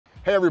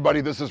Hey everybody,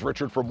 this is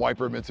Richard from White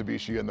Bear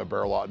Mitsubishi in the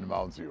Bear Lot in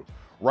Mounds View.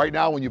 Right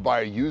now, when you buy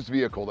a used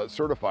vehicle that's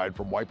certified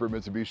from White Bear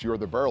Mitsubishi or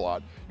the Bear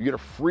Lot, you get a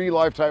free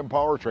lifetime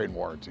powertrain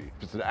warranty.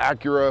 If it's an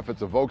Acura, if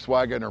it's a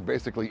Volkswagen, or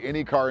basically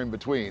any car in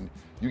between,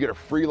 you get a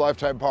free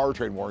lifetime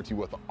powertrain warranty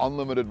with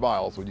unlimited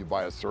miles when you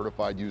buy a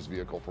certified used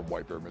vehicle from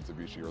White Bear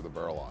Mitsubishi or the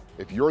Bear Lot.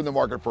 If you're in the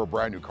market for a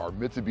brand new car,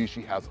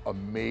 Mitsubishi has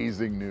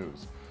amazing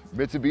news.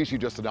 Mitsubishi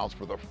just announced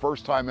for the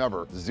first time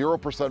ever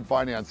 0%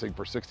 financing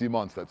for 60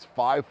 months. That's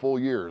 5 full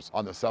years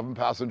on the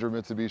 7-passenger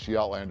Mitsubishi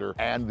Outlander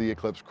and the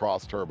Eclipse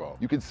Cross Turbo.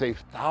 You can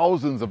save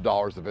thousands of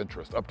dollars of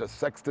interest, up to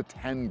 6 to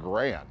 10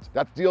 grand.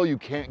 That's a deal you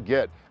can't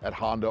get at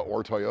Honda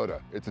or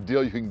Toyota. It's a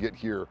deal you can get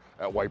here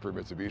at White Bear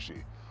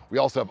Mitsubishi. We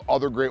also have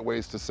other great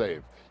ways to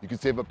save. You can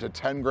save up to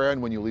 10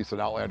 grand when you lease an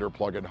Outlander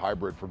Plug-In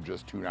Hybrid from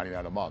just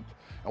 $299 a month.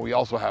 And we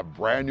also have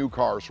brand new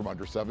cars from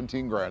under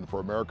 17 grand for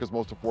America's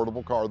most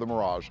affordable car, the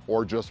Mirage,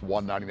 or just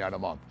 $199 a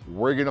month.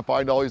 Where are you gonna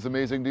find all these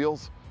amazing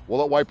deals?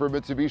 Well, at White Bear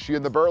Mitsubishi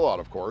in the Bear Lot,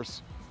 of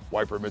course.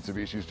 White Bear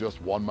Mitsubishi is just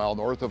 1 mile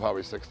north of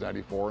Highway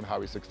 694 and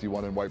Highway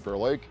 61 in White Bear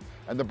Lake.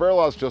 And the Bear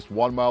Lot is just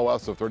 1 mile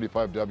west of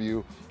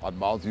 35W on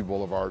Mounds View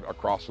Boulevard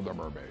across from the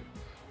Mermaid.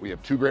 We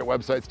have 2 great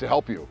websites to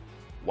help you,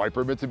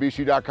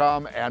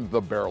 whitebearmitsubishi.com and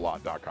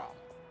thebearlot.com.